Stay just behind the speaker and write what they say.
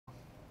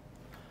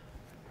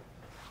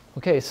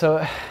Okay,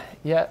 so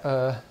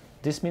yeah,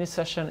 this mini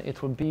session,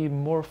 it will be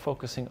more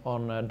focusing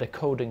on the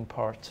coding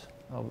part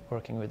of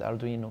working with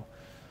Arduino.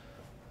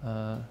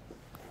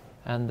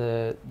 And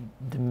the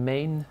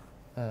main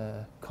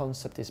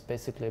concept is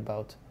basically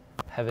about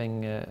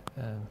having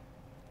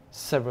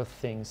several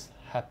things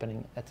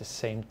happening at the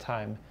same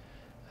time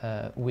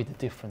with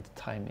different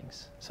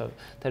timings. So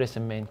that is the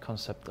main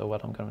concept of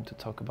what I'm going to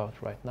talk about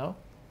right now.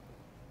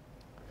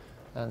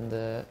 And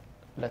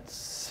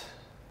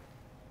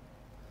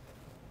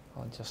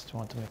I just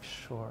want to make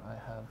sure I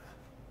have,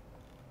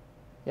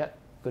 yeah,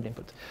 good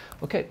input.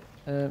 Okay,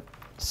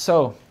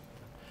 so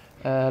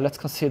let's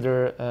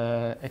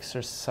consider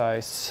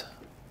exercise.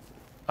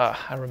 I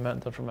don't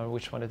remember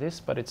which one it is,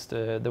 but it's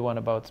the one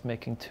about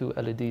making two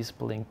LEDs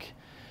blink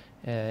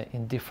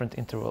in different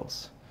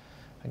intervals.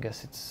 I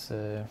guess it's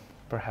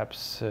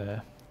perhaps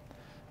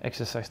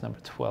exercise number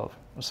 12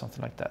 or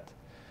something like that.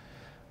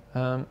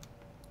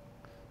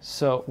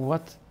 So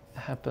what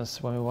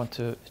happens when we want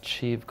to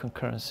achieve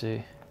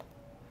concurrency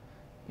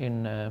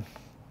in an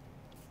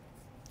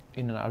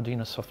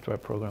Arduino software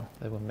program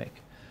that we make?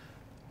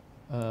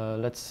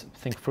 Let's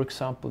think, for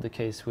example, the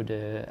case with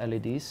the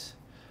LEDs.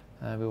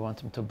 We want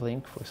them to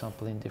blink, for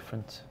example, in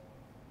different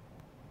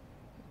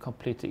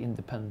completely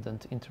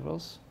independent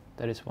intervals.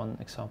 That is one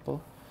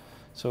example.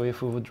 So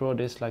if we would draw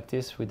this like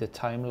this with the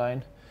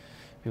timeline,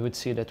 we would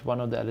see that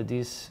one of the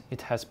LEDs,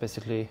 it has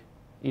basically,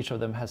 each of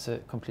them has a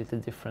completely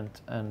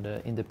different and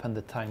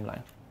independent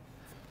timeline.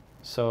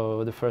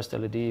 So the first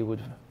LED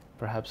would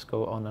perhaps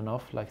go on and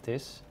off like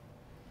this,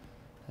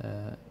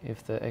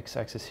 if the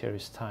x-axis here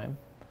is time.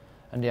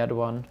 And the other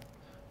one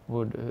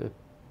would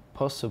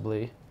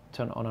possibly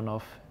turn on and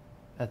off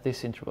at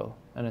this interval.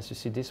 And as you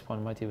see, this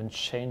one might even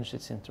change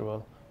its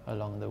interval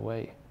along the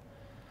way.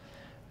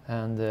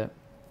 And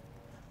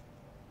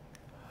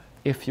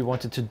if you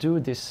wanted to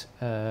do this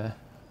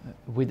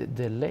with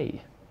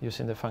delay,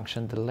 using the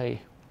function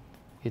delay,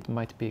 it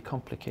might be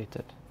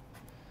complicated.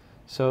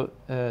 So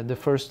the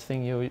first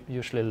thing you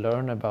usually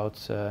learn about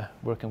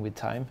working with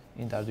time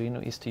in the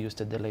Arduino is to use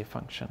the delay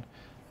function.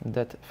 And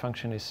that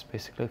function is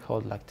basically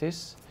called like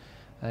this.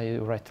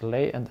 You write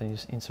delay and then you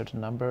insert a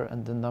number,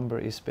 and the number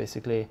is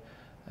basically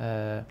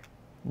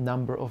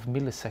number of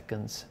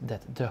milliseconds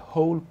that the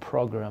whole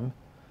program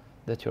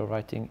that you're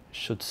writing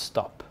should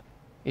stop.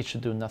 It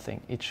should do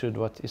nothing. It should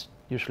what is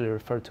usually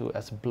referred to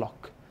as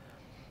block.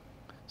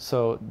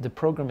 So the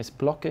program is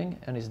blocking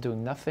and is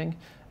doing nothing,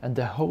 and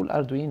the whole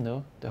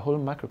Arduino, the whole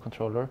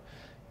microcontroller,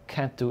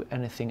 can't do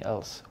anything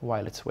else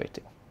while it's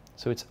waiting.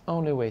 So it's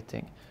only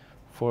waiting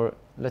for,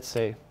 let's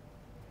say,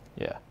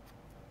 yeah,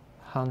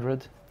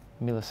 100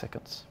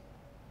 milliseconds.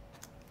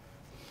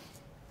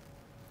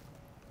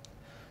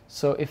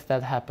 So if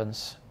that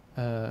happens,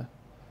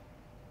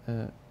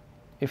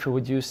 if we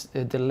would use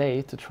a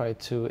delay to try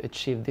to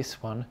achieve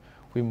this one,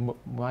 we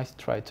might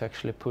try to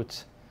actually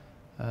put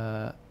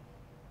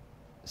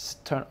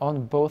turn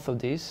on both of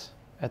these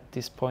at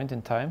this point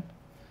in time,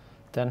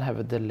 then have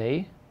a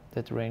delay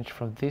that range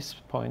from this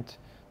point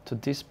to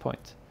this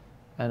point.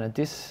 And at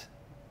this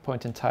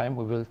point in time,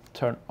 we will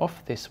turn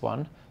off this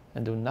one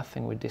and do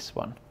nothing with this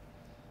one.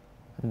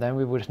 And then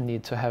we would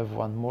need to have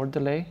one more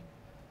delay,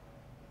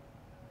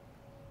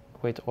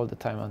 wait all the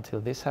time until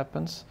this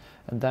happens,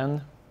 and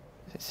then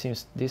it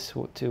seems these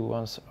two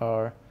ones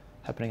are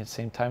happening at the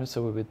same time,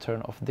 so we will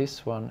turn off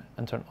this one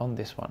and turn on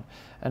this one.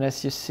 And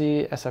as you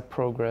see, as I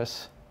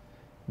progress,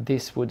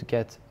 this would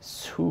get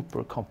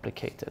super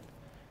complicated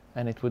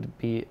and it would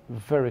be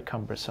very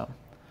cumbersome.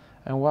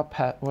 And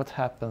what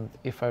happened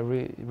if I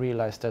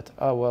realized that,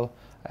 oh well,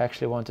 I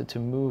actually wanted to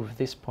move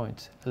this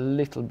point a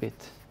little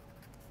bit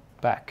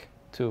back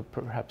to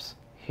perhaps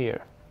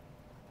here?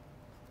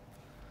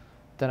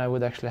 Then I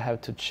would actually have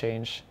to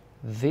change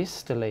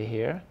this delay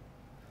here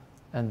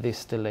and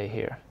this delay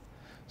here.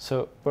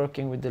 So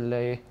working with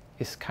delay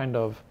is kind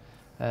of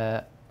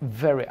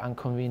very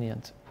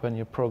inconvenient when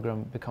your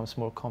program becomes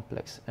more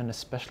complex, and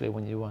especially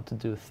when you want to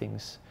do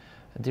things,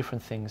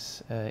 different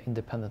things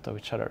independent of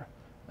each other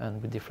and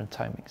with different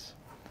timings.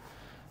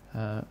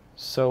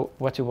 So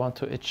what you want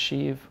to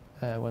achieve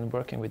when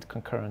working with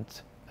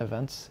concurrent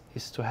events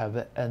is to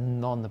have a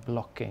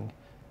non-blocking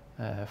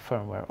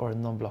firmware or a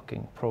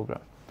non-blocking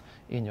program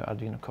in your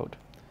Arduino code.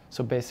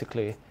 So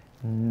basically,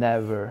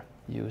 never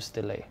use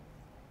delay.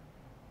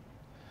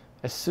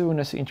 As soon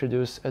as you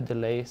introduce a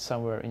delay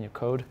somewhere in your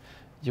code,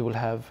 you will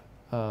have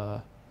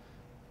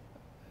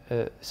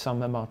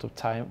some amount of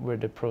time where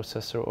the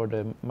processor or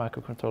the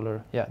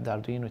microcontroller, yeah, the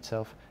Arduino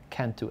itself,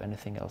 can't do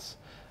anything else.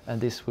 And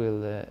this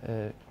will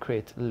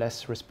create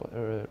less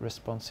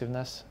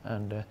responsiveness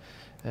and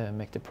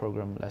make the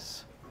program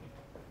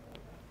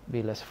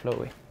be less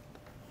flowy.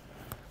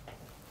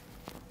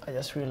 I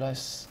just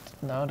realized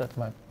now that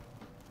my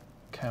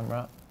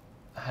camera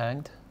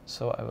hanged,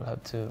 so I will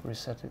have to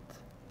reset it.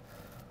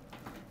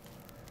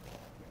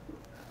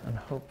 And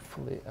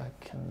hopefully I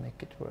can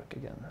make it work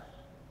again.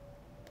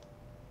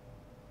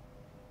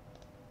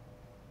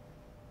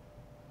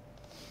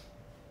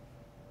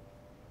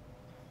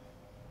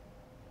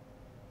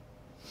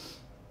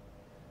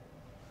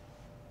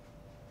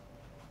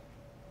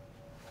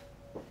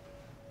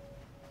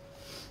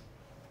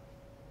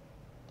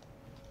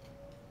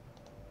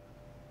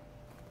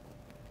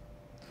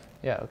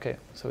 Yeah, okay,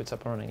 so it's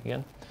up and running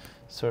again.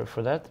 Sorry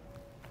for that.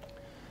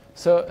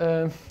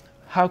 So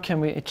how can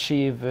we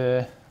achieve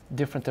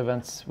different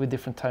events with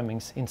different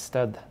timings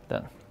instead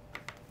then?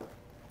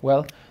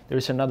 Well, there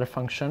is another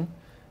function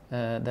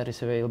that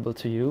is available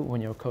to you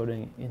when you're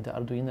coding in the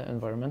Arduino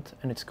environment,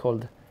 and it's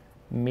called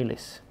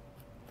millis.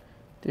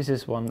 This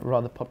is one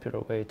rather popular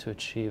way to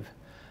achieve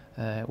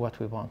what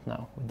we want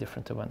now with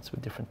different events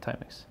with different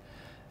timings.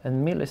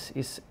 And millis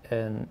is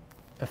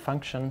a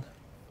function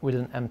with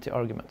an empty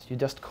argument. You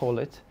just call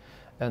it,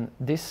 and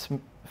this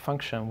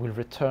function will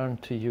return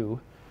to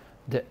you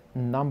the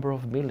number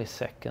of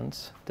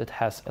milliseconds that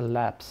has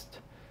elapsed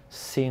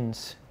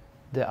since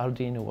the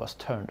Arduino was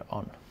turned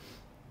on.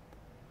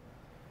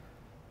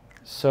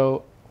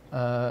 So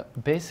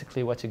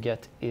basically what you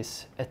get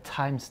is a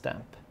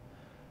timestamp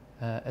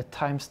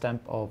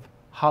of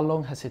how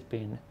long has it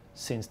been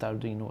since the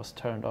Arduino was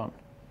turned on.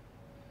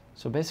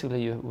 So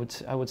basically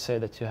I would say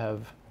that you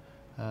have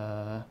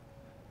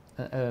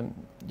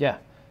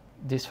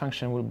this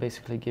function will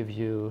basically give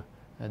you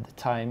the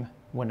time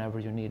whenever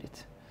you need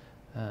it,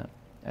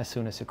 as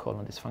soon as you call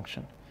on this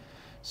function.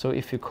 So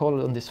if you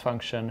call on this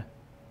function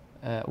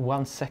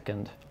 1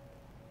 second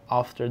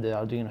after the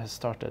Arduino has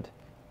started,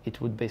 it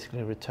would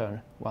basically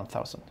return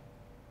 1000.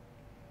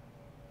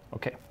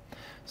 Okay,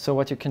 so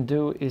what you can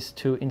do is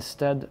to,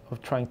 instead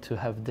of trying to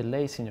have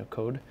delays in your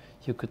code,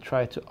 you could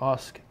try to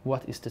ask,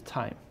 what is the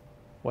time?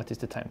 What is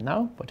the time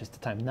now? What is the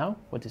time now?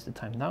 What is the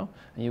time now?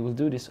 And you will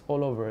do this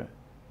all over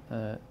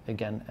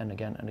again and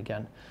again and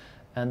again.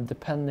 And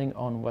depending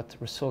on what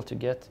result you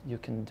get, you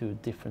can do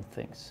different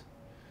things.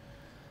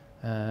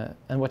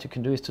 And what you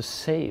can do is to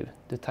save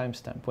the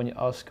timestamp. When you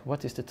ask,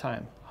 what is the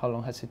time? How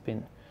long has it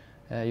been?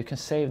 You can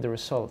save the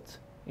result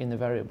in a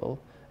variable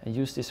and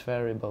use this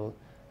variable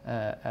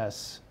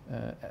as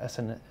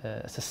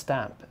a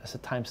stamp, as a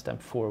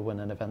timestamp for when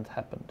an event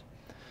happened.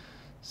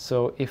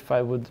 So if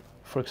I would,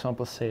 for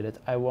example, say that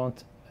I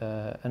want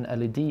an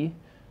LED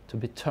to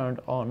be turned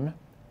on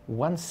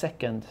 1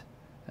 second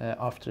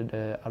after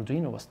the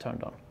Arduino was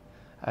turned on,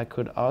 I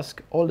could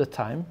ask all the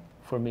time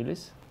for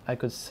millis. I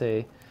could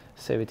say,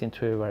 save it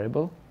into a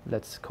variable.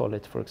 Let's call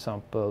it, for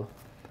example,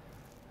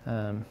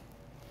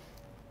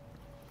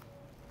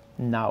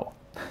 now.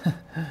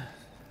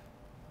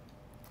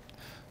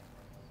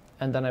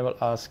 And then I will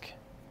ask,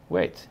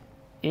 wait,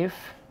 if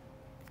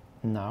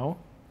now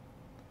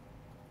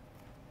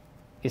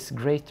is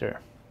greater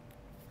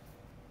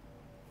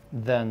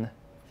than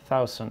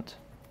 1000,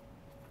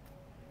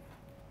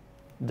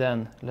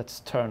 then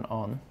let's turn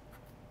on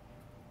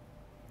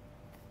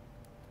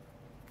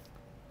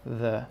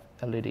the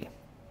LED.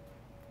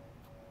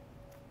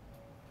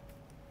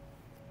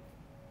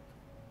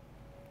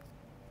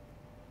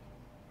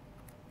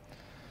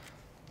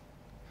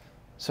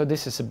 So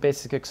this is a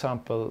basic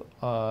example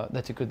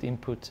that you could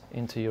input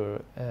into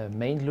your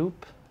main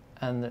loop,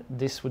 and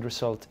this would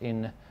result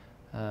in,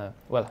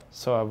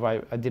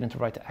 so I didn't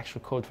write the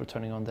actual code for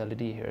turning on the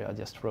LED here. I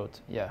just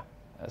wrote,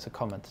 as a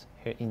comment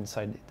here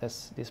inside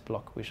this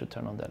block, we should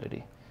turn on the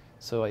LED.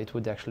 So it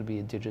would actually be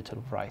a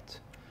digital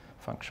write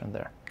function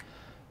there.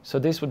 So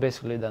this would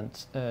basically then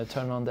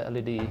turn on the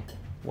LED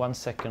 1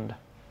 second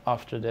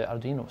after the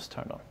Arduino was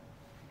turned on.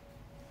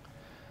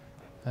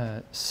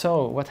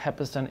 So what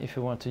happens then if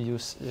you want to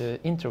use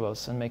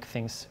intervals and make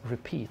things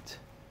repeat?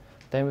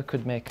 Then we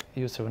could make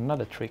use of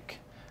another trick,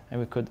 and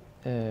we could,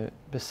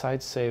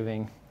 besides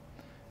saving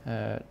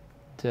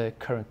the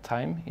current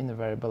time in a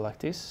variable like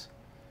this,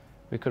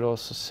 we could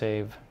also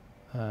save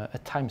a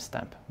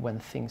timestamp when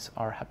things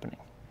are happening.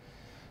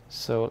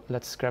 So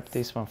let's scrap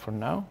this one for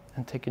now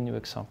and take a new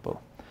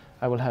example.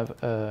 I will have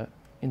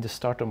in the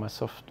start of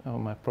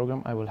my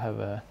program, I will have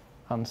a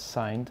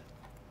unsigned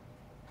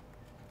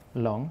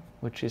long,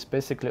 which is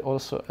basically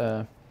also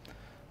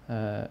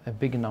a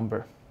big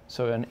number,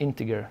 so an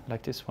integer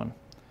like this one.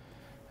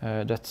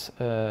 That's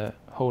a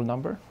whole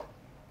number,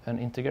 an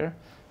integer,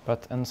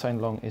 but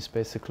unsigned long is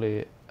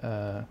basically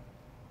a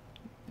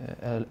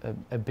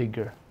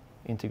bigger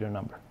integer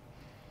number.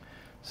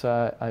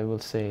 So I will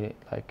say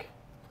like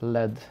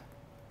LED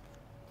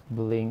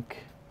blink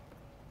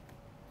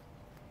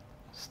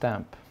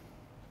stamp,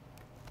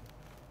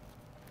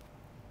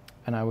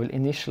 and I will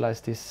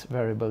initialize this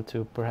variable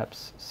to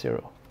perhaps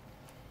 0.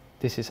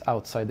 This is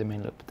outside the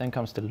main loop. Then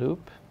comes the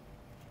loop.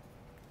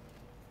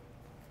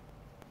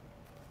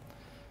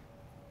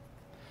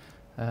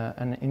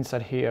 And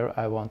inside here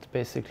I want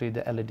basically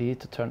the LED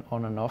to turn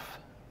on and off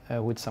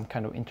with some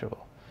kind of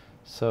interval.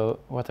 So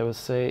what I will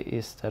say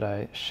is that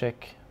I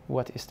check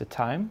what is the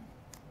time.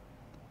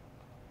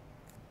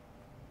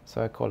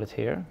 So I call it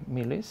here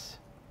millis.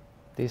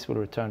 This will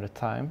return the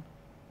time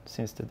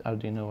since the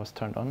Arduino was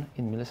turned on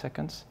in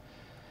milliseconds.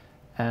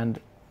 And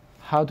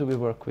how do we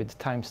work with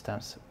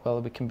timestamps?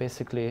 Well, we can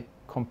basically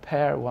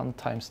compare one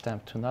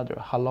timestamp to another.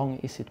 How long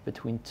is it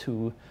between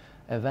two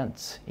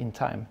events in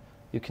time?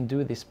 You can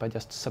do this by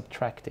just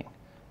subtracting.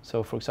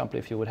 So for example,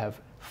 if you would have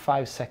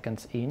 5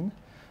 seconds in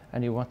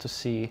and you want to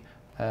see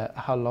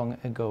how long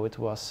ago it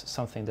was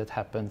something that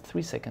happened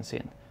 3 seconds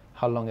in,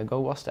 how long ago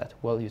was that?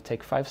 Well, you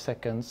take 5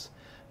 seconds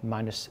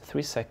minus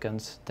 3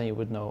 seconds, then you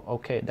would know,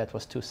 okay, that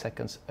was 2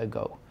 seconds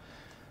ago.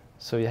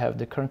 So you have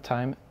the current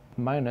time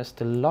minus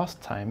the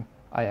last time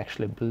I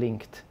actually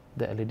blinked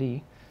the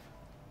LED.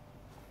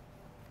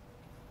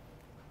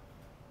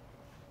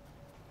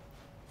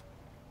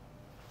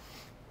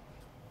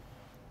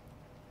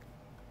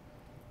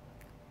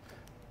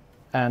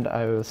 And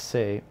I will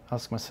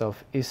ask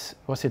myself,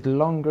 was it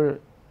longer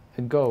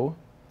ago?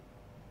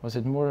 Was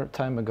it more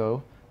time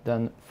ago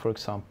than, for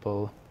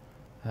example,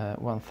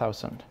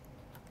 1000?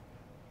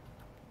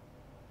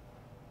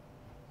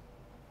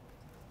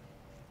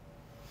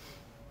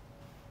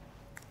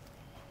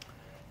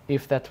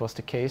 If that was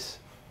the case,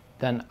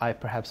 then I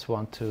perhaps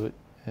want to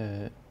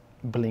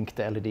blink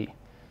the LED.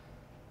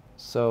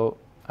 So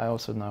I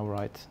also now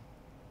write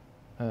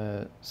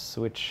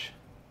switch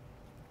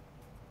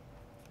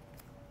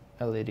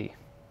LED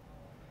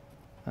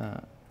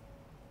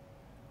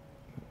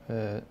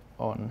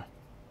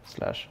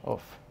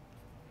on/off,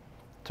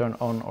 turn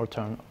on or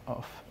turn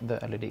off the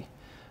LED.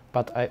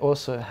 But I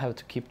also have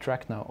to keep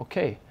track now.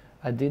 Okay,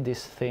 I did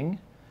this thing.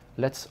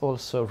 Let's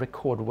also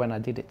record when I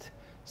did it.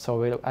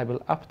 So I will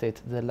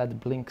update the LED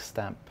blink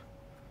stamp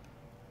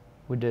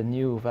with the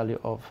new value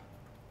of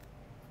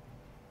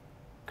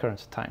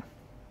current time.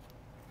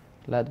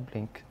 LED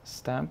blink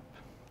stamp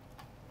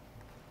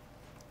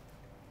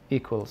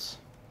equals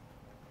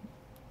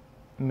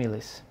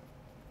millis.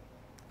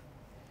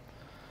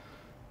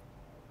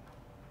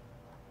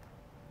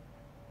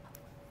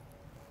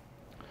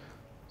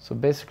 So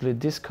basically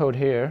this code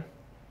here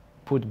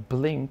would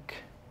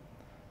blink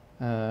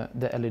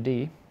the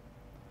LED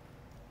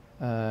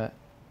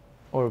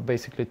or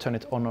basically turn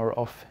it on or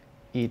off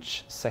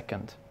each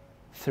second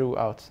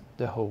throughout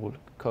the whole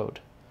code.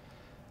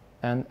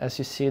 And as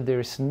you see, there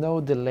is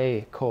no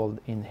delay called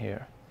in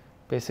here.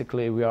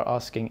 Basically we are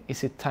asking,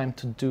 is it time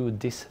to do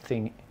this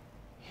thing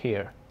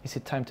here? Is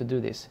it time to do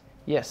this?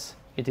 Yes,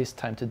 it is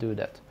time to do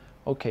that.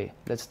 Okay,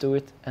 let's do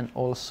it, and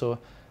also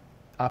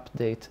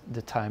update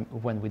the time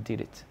when we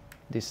did it,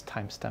 this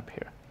timestamp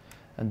here.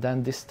 And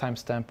then this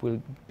timestamp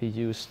will be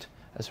used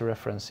as a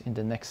reference in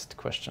the next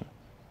question.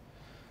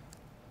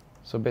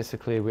 So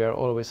basically we are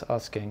always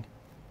asking,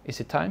 is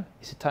it time?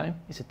 Is it time?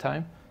 Is it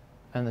time?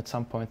 And at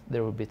some point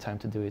there will be time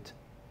to do it.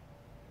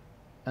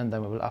 And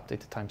then we will update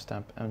the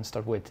timestamp and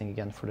start waiting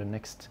again for the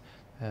next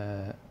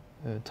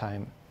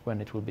time when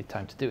it will be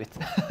time to do it.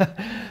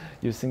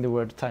 Using the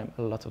word time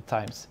a lot of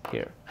times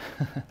here.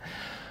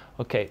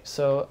 Okay,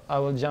 so I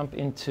will jump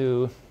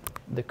into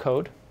the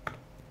code.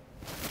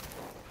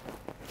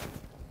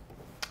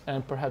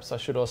 And perhaps I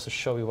should also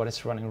show you what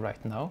is running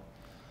right now.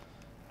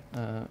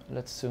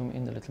 Let's zoom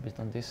in a little bit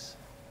on this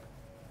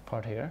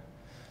part here.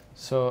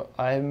 So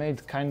I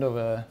made kind of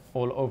a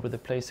all over the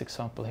place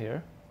example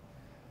here.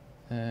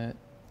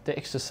 The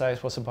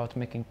exercise was about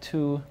making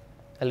 2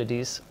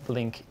 LEDs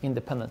blink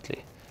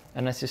independently.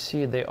 And as you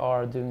see, they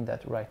are doing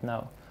that right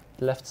now.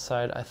 The left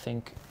side, I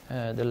think,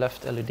 the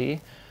left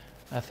LED,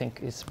 I think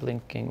is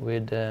blinking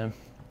with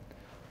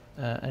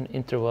an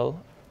interval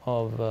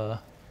of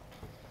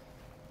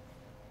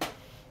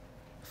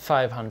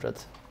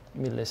 500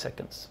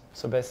 milliseconds.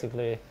 So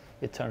basically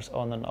it turns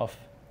on and off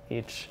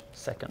each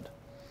second.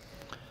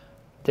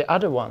 The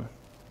other one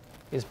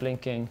is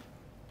blinking,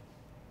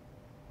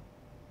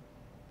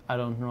 I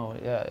don't know,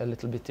 yeah, a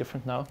little bit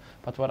different now,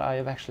 but what I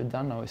have actually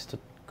done now is to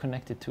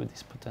connect it to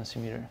this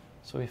potentiometer.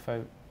 So if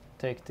I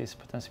take this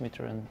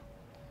potentiometer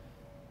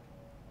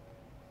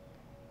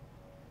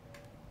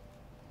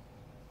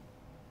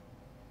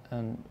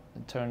and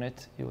turn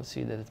it, you will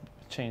see that it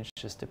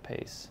changes the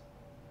pace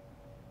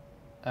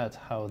at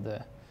how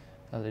the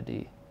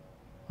LED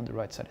on the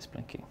right side is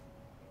blinking.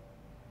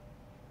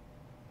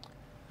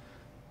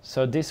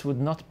 So this would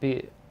not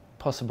be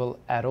possible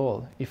at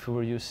all if we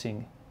were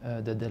using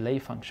the delay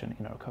function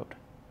in our code.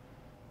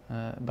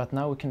 But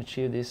now we can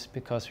achieve this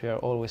because we are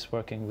always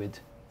working with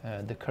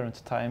the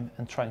current time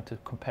and trying to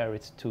compare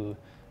it to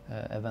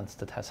events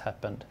that has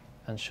happened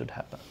and should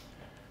happen.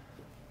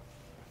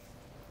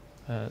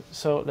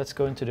 So let's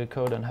go into the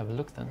code and have a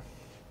look then.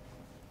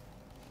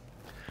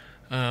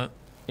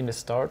 In the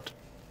start,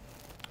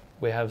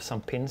 we have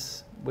some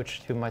pins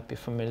which you might be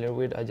familiar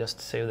with. I just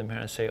save them here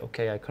and say,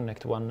 okay, I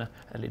connect one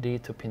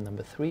LED to pin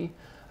number 3.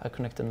 I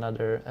connect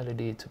another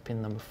LED to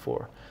pin number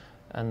 4.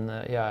 And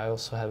yeah, I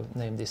also have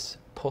named this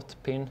pot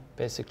pin,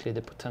 basically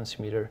the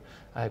potentiometer.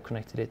 I have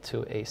connected it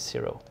to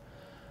A0.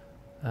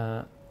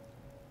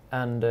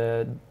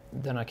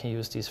 Then I can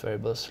use these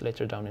variables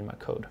later down in my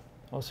code.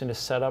 Also in the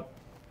setup,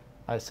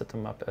 I set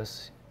them up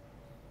as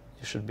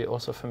you should be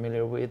also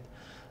familiar with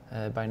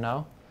by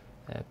now.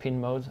 Pin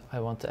mode, I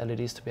want the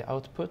LEDs to be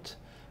output.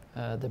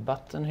 The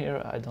button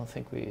here, I don't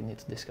think we need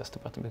to discuss the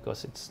button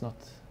because it's not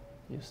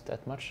used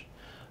that much.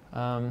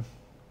 But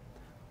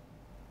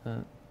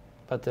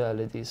the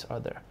LEDs are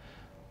there.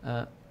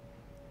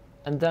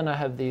 And then I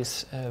have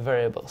these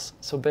variables.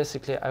 So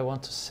basically I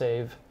want to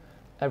save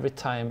every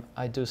time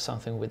I do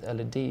something with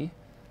LED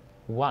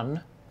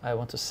 1, I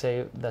want to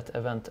save that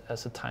event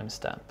as a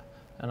timestamp.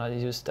 and I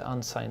use the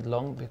unsigned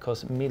long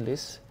because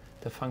millis,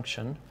 the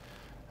function,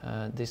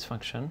 this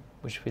function,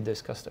 which we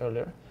discussed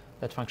earlier,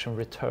 that function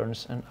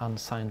returns an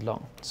unsigned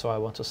long. So I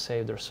want to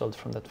save the result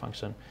from that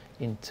function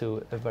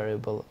into a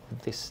variable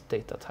of this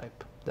data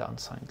type, the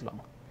unsigned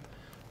long.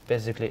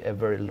 Basically a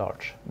very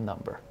large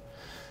number,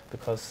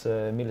 because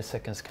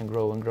milliseconds can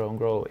grow and grow and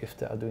grow if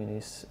the Arduino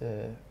is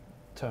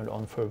turned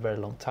on for a very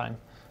long time,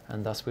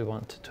 and thus we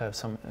want to have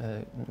some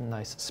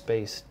nice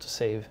space to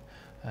save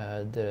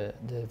the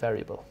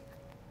variable,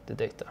 the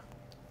data.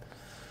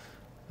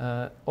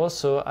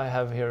 Also, I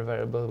have here a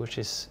variable which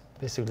is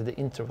basically the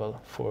interval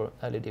for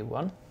LED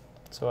 1,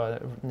 so I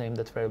named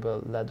that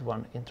variable LED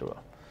 1 interval.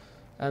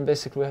 And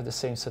basically we have the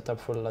same setup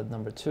for LED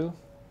number 2,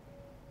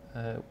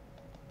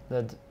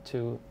 LED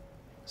 2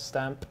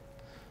 stamp,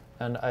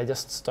 and I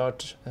just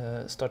start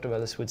the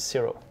values with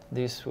 0.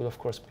 These will of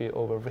course be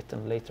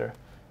overwritten later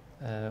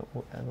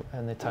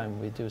anytime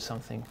we do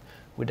something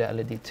with the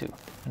LED 2,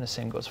 and the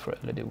same goes for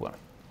LED 1.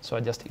 So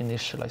I just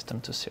initialize them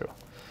to 0.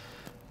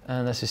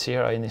 And as you see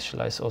here, I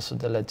initialize also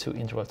the LED 2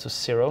 interval to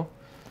 0.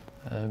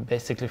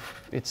 Basically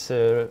it's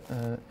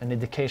an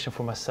indication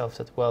for myself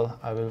that, well,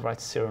 I will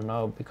write 0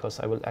 now because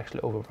I will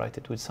actually overwrite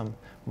it with some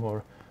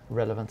more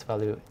relevant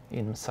value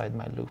inside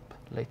my loop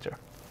later.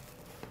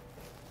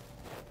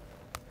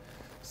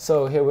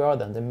 So here we are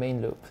then, the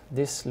main loop.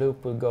 This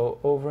loop will go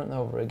over and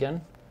over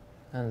again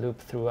and loop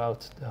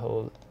throughout the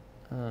whole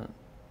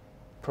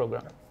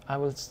program. I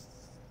will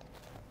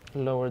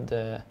lower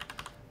the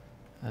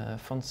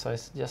font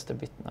size just a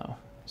bit now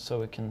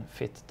so we can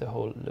fit the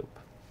whole loop.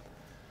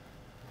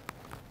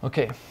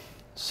 Okay,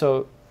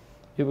 so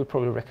you will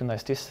probably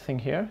recognize this thing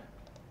here.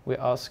 We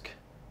ask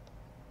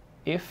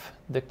if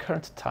the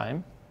current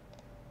time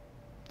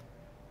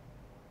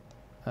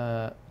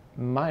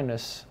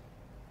minus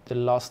the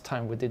last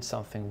time we did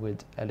something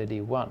with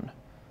LED 1,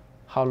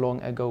 how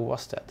long ago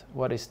was that?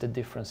 What is the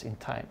difference in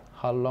time?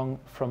 How long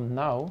from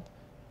now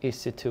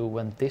is it to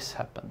when this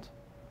happened?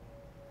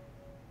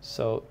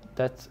 So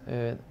that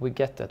we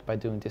get that by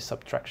doing this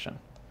subtraction.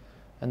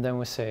 And then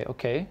we say,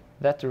 okay,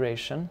 that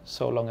duration,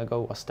 so long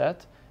ago was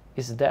that,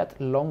 is that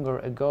longer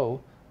ago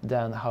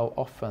than how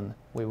often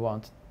we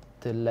want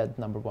the LED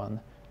number 1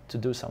 to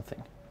do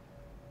something?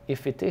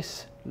 If it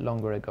is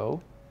longer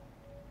ago,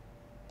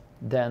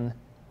 then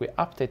we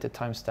update the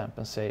timestamp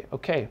and say,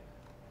 okay,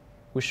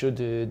 we should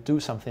do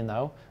something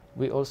now.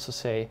 We also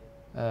say,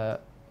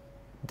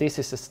 this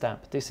is the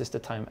stamp, this is the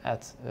time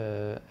at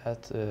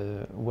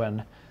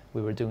when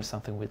we were doing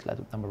something with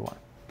LED number 1.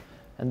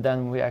 And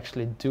then we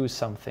actually do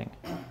something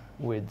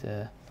with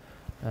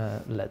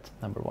LED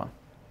number 1.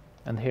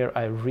 And here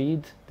I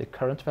read the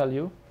current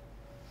value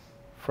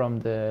from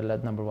the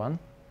LED number 1.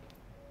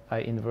 I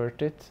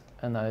invert it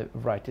and I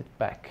write it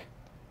back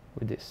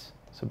with this.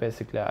 So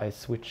basically I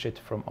switch it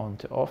from on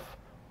to off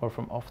or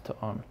from off to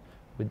on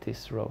with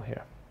this row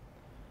here.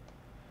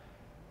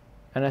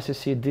 And as you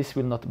see, this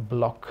will not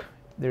block.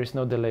 There is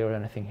no delay or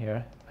anything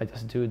here. I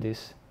just do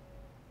this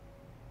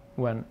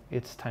when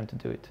it's time to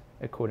do it,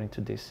 according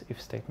to this if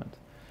statement.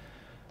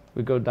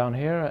 We go down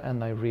here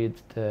and I read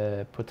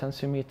the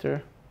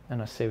potentiometer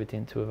and I save it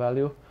into a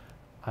value.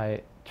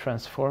 I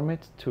transform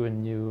it to a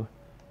new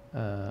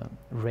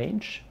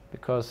range,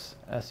 because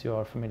as you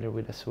are familiar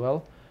with as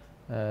well,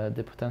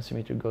 the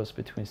potentiometer goes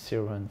between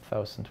 0 and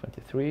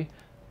 1023.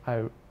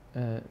 I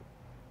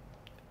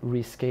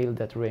rescale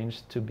that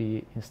range to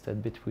be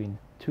instead between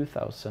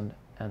 2000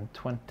 and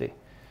 20,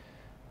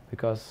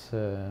 because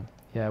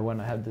yeah,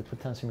 when I have the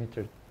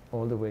potentiometer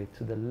all the way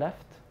to the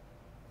left,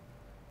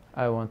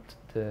 I want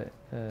the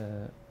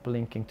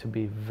blinking to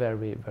be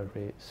very,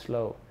 very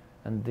slow.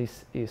 And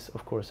this is,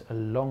 of course, a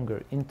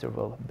longer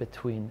interval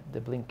between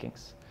the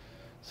blinkings.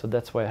 So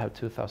that's why I have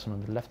 2000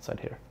 on the left side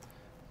here.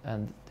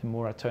 And the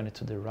more I turn it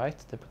to the right,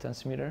 the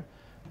potentiometer,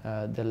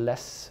 the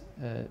less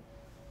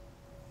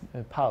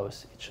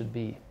pause it should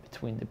be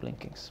between the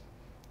blinkings,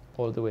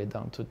 all the way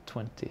down to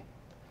 20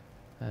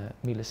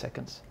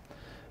 milliseconds.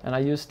 And I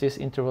use this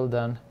interval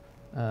then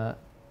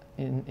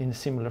in a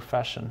similar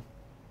fashion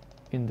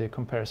in the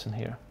comparison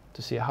here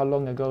to see how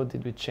long ago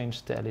did we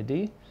change the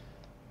LED.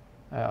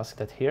 I ask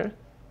that here.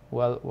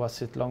 Well,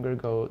 was it longer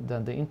ago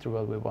than the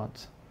interval we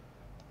want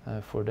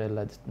for the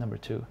LED number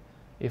 2?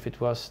 If it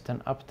was,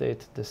 then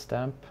update the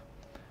stamp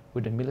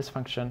with the millis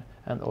function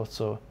and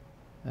also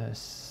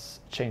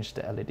change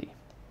the LED.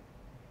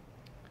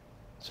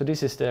 So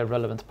this is the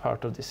relevant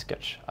part of this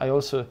sketch. I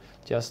also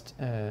just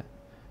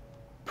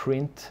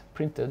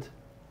printed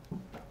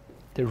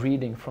the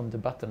reading from the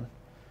button,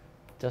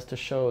 just to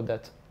show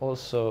that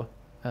also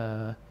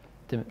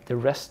the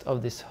rest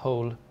of this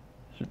whole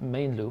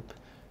main loop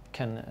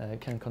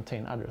can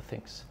contain other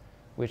things,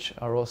 which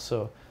are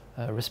also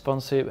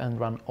responsive and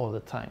run all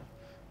the time.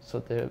 So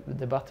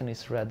the button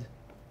is read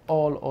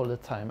all the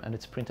time, and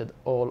it's printed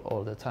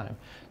all the time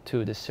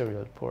to the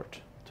serial port,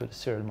 to the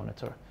serial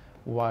monitor,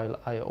 while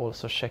I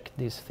also check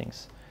these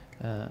things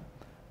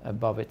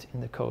above it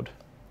in the code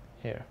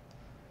here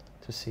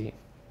to see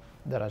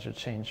that I should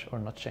change or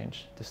not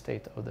change the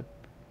state of the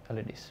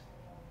LEDs.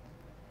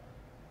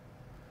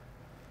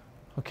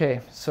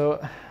 Okay, so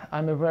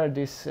I'm aware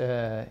this,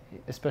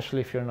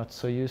 especially if you're not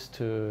so used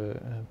to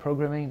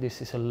programming,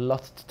 this is a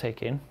lot to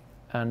take in,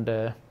 and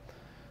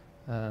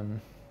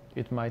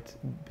it might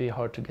be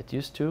hard to get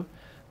used to.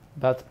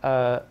 But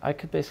I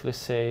could basically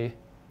say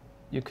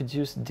you could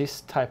use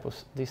this type of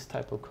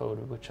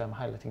code, which I'm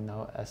highlighting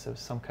now, as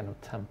some kind of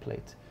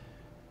template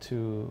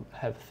to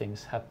have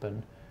things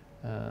happen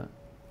at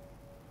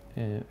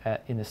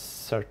a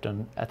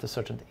certain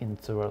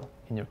interval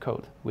in your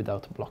code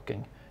without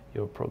blocking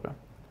your program.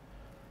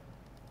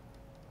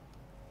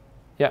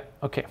 Yeah,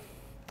 okay.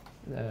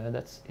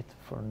 That's it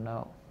for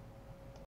now.